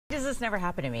Does this never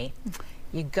happen to me?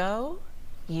 You go,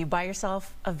 you buy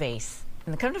yourself a vase,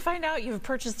 and come to find out you've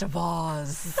purchased a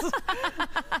vase.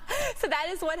 So that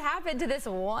is what happened to this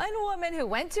one woman who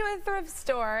went to a thrift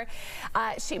store.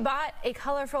 She bought a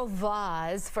colorful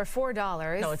vase for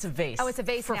 $4. No, it's a vase. Oh, it's a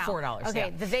vase for now. $4. Okay,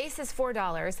 yeah. The vase is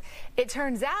 $4. It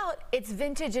turns out it's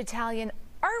vintage Italian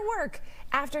artwork.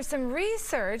 After some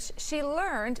research, she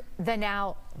learned the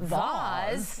now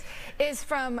vase is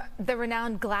from the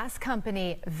renowned glass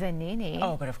company Venini.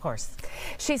 Oh, but of course.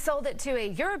 She sold it to a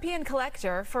European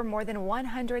collector for more than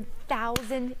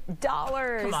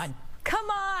 $100,000. Come on.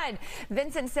 Come on!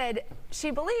 Vincent said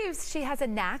she believes she has a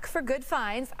knack for good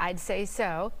finds. I'd say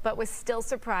so, but was still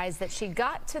surprised that she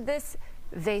got to this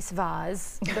vase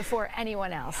before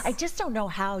anyone else. I just don't know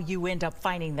how you end up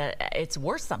finding that it's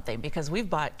worth something, because we've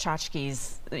bought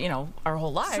tchotchkes, you know, our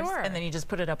whole lives, Sure. and then you just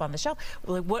put it up on the shelf.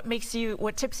 Well, what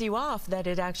tips you off that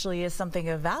it actually is something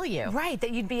of value? Right,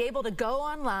 that you'd be able to go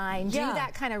online, do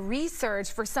that kind of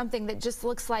research for something that just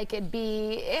looks like it'd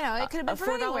be, you know, it could have been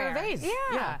a $4 anywhere. vase.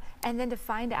 Yeah. And then to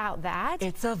find out that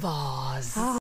it's a vase.